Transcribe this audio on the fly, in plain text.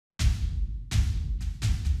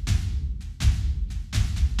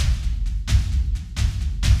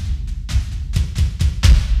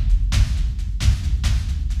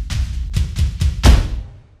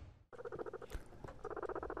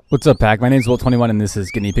What's up, Pack? My name's Wolv21 and this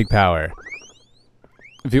is Guinea Pig Power.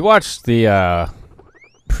 If you watched the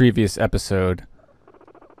previous episode,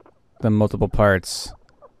 the multiple parts,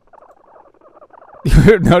 you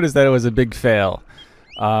would notice that it was a big fail.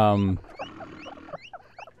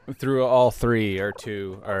 Through all three or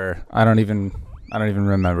two, or I don't even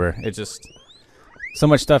remember. It just so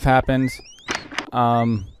much stuff happened.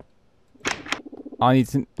 Nah, I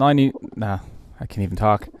can't even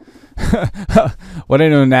talk. What I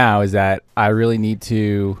know now is that I really need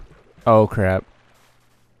to... Oh, crap.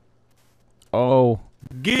 Oh.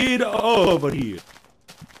 Get over here.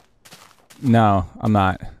 No, I'm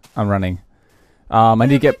not. I'm running. I need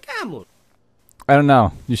to get... Camel. I don't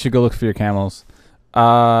know. You should go look for your camels.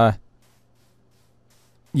 Yeah.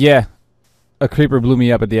 A creeper blew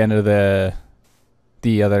me up at the end of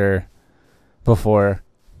the other before.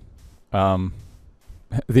 The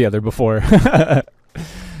other before.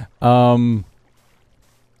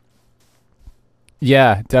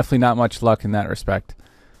 Yeah, definitely not much luck in that respect.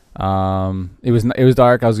 It was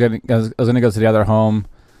dark. I was gonna go to the other home.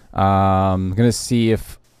 Gonna see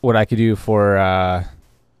what I could do for I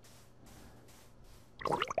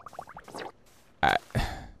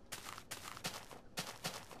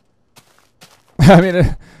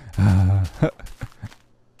mean,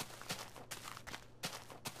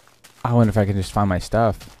 I wonder if I can just find my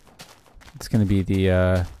stuff. It's gonna be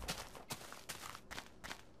the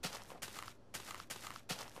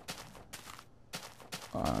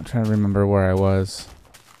I'm trying to remember where I was.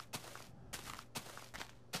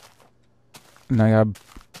 And I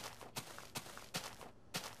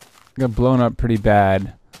got blown up pretty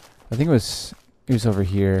bad. I think it was over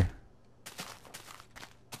here.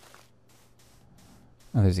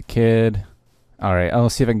 Oh, there's a kid. All right, I'll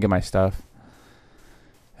see if I can get my stuff,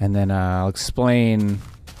 and then I'll explain.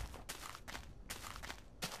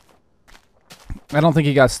 I don't think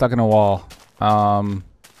he got stuck in a wall,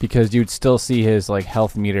 because you'd still see his like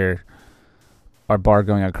health meter or bar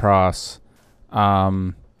going across. I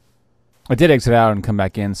did exit out and come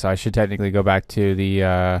back in, so I should technically go back to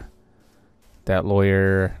the that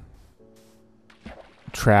lawyer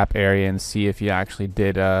trap area and see if he actually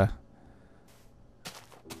did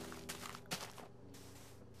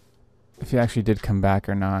come back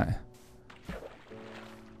or not.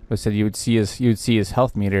 But said you would see his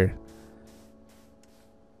health meter,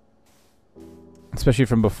 especially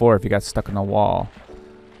from before if you got stuck in a wall.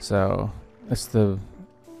 So that's the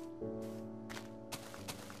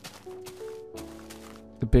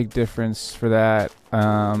big difference for that.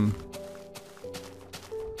 I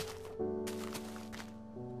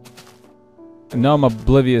know I'm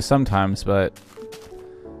oblivious sometimes, but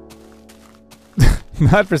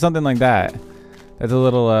not for something like that. That's a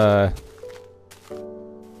little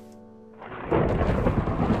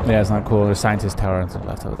yeah, it's not cool. There's a scientist tower on the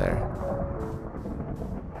left over there.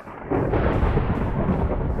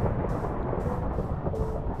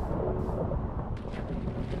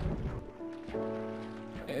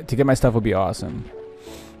 To get my stuff would be awesome.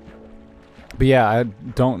 But yeah, I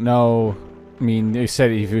don't know. I mean, they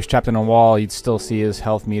said if he was trapped in a wall, you'd still see his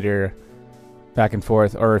health meter back and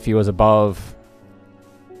forth. Or if he was above,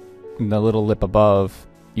 in the little lip above,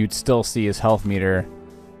 you'd still see his health meter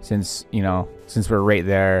since we're right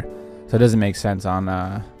there. So it doesn't make sense on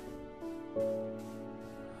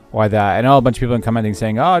why that. I know a bunch of people are commenting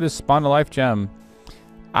saying, oh, just spawn a life gem.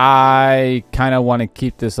 I kind of want to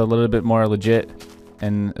keep this a little bit more legit.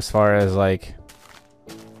 And as far as like,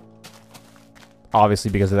 obviously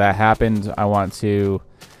because of that happened, I want to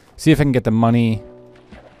see if I can get the money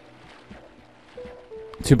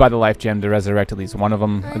to buy the life gem to resurrect at least one of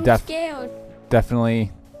them. I'm scared.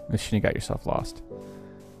 Definitely. You shouldn't have got yourself lost.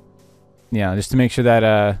 Yeah, just to make sure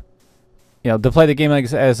that to play the game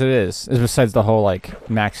like as it is, besides the whole like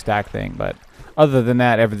max stack thing. But other than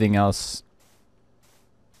that, everything else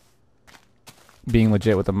being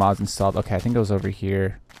legit with the mods installed. Okay, I think it was over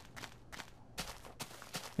here.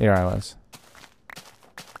 There I was.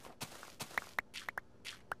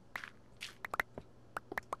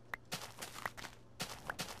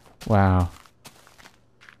 Wow.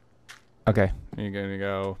 Okay, you're gonna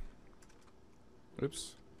go.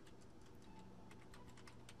 Oops.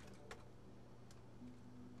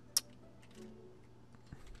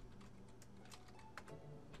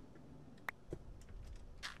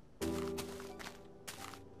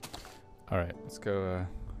 All right, let's go.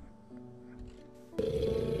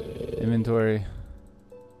 Inventory.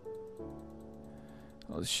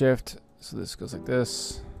 Let's shift. So this goes like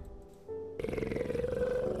this. Let's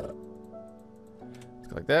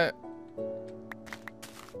go like that.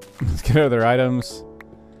 Let's get other items.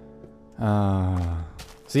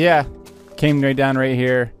 So yeah, came right down right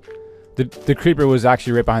here. The creeper was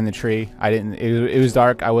actually right behind the tree. I didn't. It was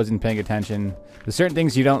dark. I wasn't paying attention. There's certain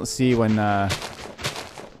things you don't see when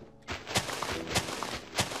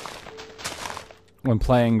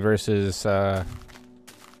playing versus.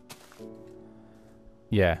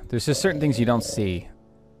 Yeah, there's just certain things you don't see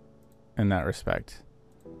in that respect.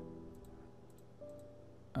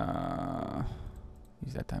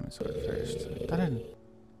 Use that diamond sword first. I thought I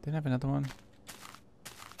didn't have another one.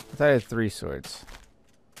 I thought I had 3 swords.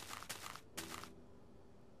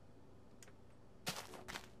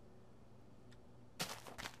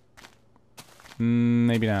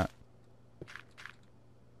 Maybe not.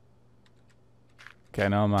 Okay, I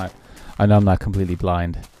know I'm not completely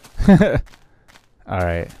blind. All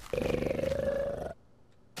right. That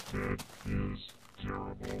is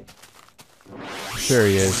terrible. Sure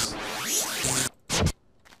he is.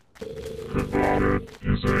 That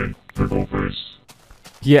is a pickle face.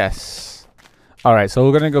 Yes. All right, so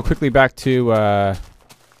we're gonna go quickly back to that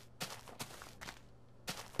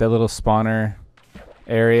little spawner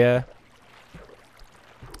area.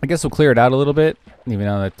 I guess we'll clear it out a little bit, even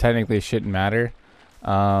though that technically shouldn't matter.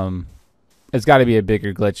 It's got to be a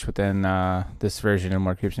bigger glitch within this version of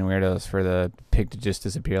More Creeps and Weirdos for the pig to just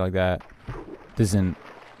disappear like that.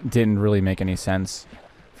 Didn't really make any sense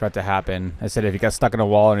for it to happen. I said if he got stuck in a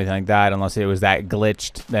wall or anything like that, unless it was that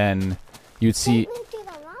glitched, then you'd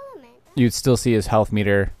still see his health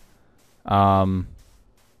meter through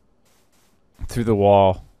the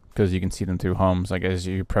wall, because you can see them through homes. Like as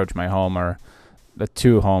you approach my home or the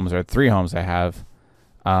 2 homes or 3 homes I have,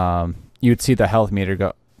 you'd see the health meter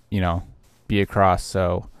go, be across.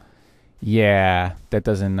 So yeah, that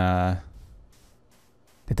doesn't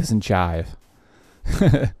jive.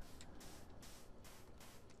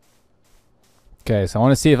 Okay, so I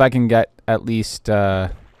want to see if I can get at least if I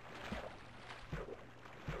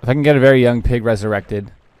can get a very young pig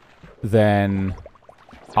resurrected, then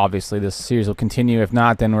obviously this series will continue. If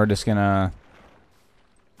not, then we're just gonna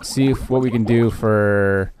see what we can do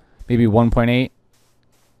for maybe 1.8,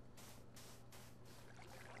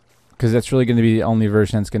 because that's really going to be the only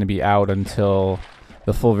version that's going to be out until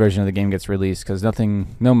the full version of the game gets released, because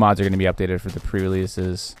no mods are going to be updated for the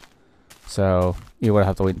pre-releases. So you would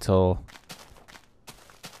have to wait until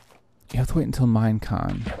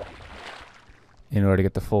Minecon in order to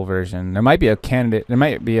get the full version. There might be a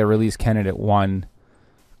release candidate 1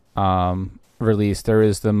 release. There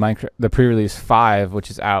is the pre-release 5, which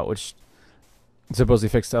is out, which supposedly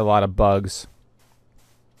fixed a lot of bugs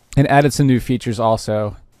and added some new features,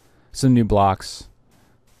 also some new blocks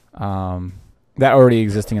that are already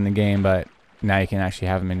existing in the game, but now you can actually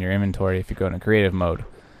have them in your inventory if you go into creative mode.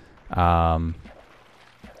 So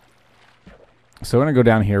we're gonna go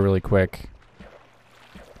down here really quick.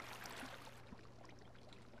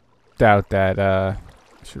 Doubt that I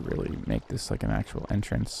should really make this like an actual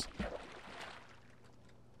entrance.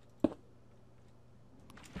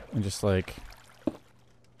 And just like,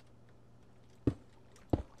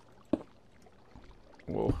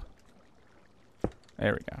 whoa,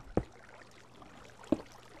 there we go.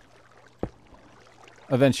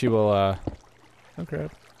 Eventually we'll oh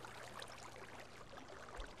crap.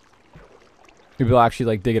 Maybe we'll actually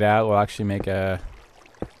like dig it out. We'll actually take a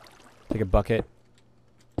bucket,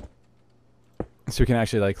 so we can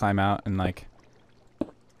actually like climb out and like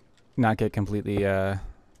not get completely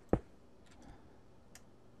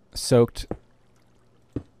soaked.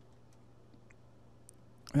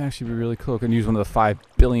 That'd actually be really cool. Can use one of the 5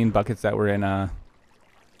 billion buckets that were in of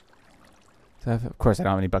course I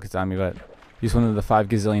don't have any buckets on me, but use one of the 5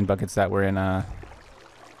 gazillion buckets that were in the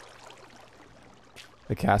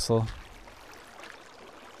castle.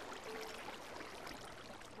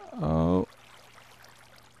 Oh,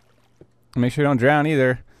 make sure you don't drown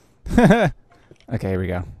either. Okay, here we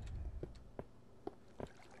go.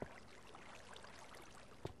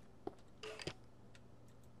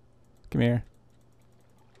 Come here.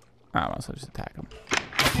 I might as well just attack him.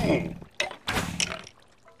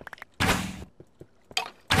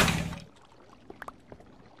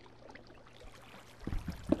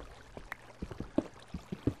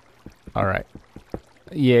 All right.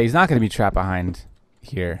 Yeah, he's not going to be trapped behind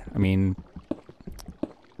here. I mean,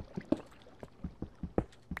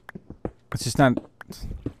 it's just not.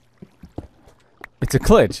 It's a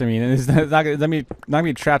glitch. I mean, it's not gonna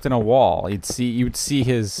be trapped in a wall. You would see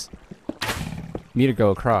his meter go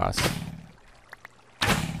across.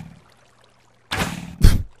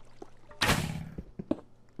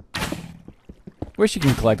 Wish you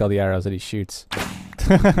can collect all the arrows that he shoots.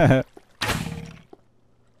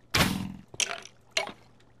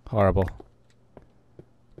 Horrible.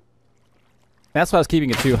 That's why I was keeping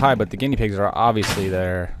it too high, but the guinea pigs are obviously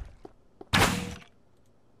there.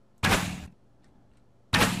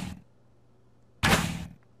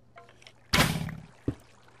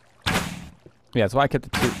 Yeah, that's why I kept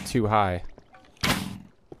it too high.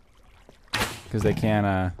 Because they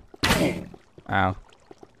can't, ow.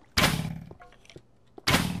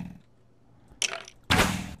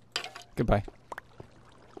 Goodbye.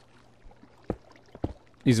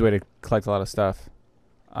 Easy way to collect a lot of stuff.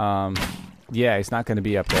 Yeah, he's not going to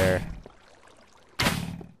be up there.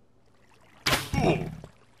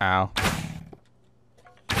 Ow.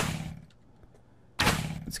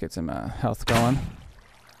 Let's get some health going.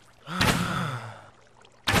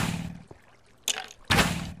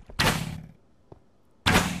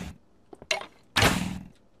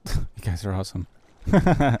 You guys are awesome.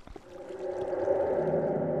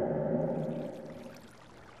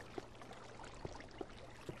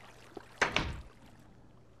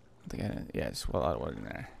 Yeah, just a lot of wood in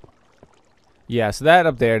there. Yeah, so that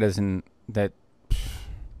up there doesn't... That...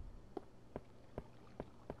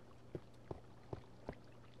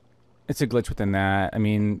 It's a glitch within that. I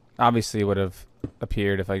mean, obviously it would have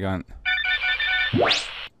appeared if I got...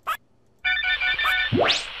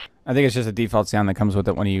 I think it's just a default sound that comes with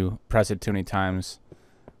it when you press it too many times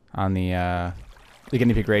on the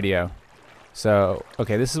Guinea Pig radio. So,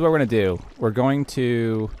 okay, this is what we're going to do. We're going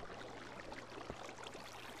to...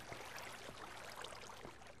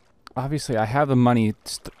 Obviously, I have the money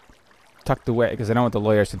tucked away because I don't want the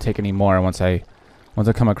lawyers to take any more once I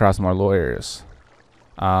come across more lawyers.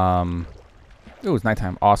 Ooh, it's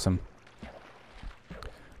nighttime. Awesome.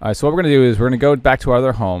 So what we're going to do is we're going to go back to our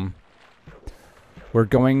other home. We're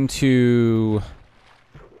going to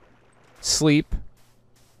sleep,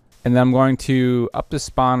 and then I'm going to up the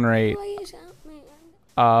spawn rate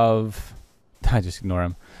of... I just ignore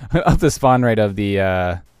him. Up the spawn rate of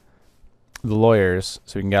the lawyers,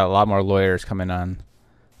 so we can get a lot more lawyers coming on,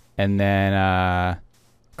 and then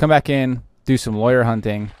come back in, do some lawyer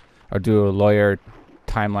hunting, or do a lawyer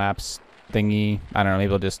time lapse thingy. I don't know. Maybe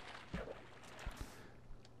we'll just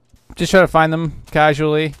try to find them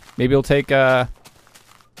casually. Maybe we'll take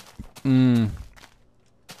maybe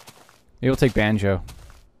we'll take Banjo,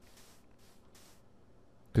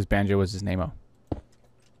 because Banjo was his name-o.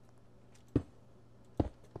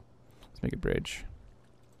 Let's make a bridge.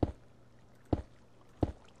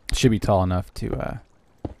 Should be tall enough to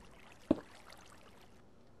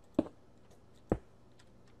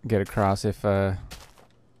get across if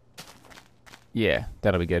yeah,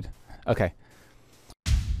 that'll be good. Okay.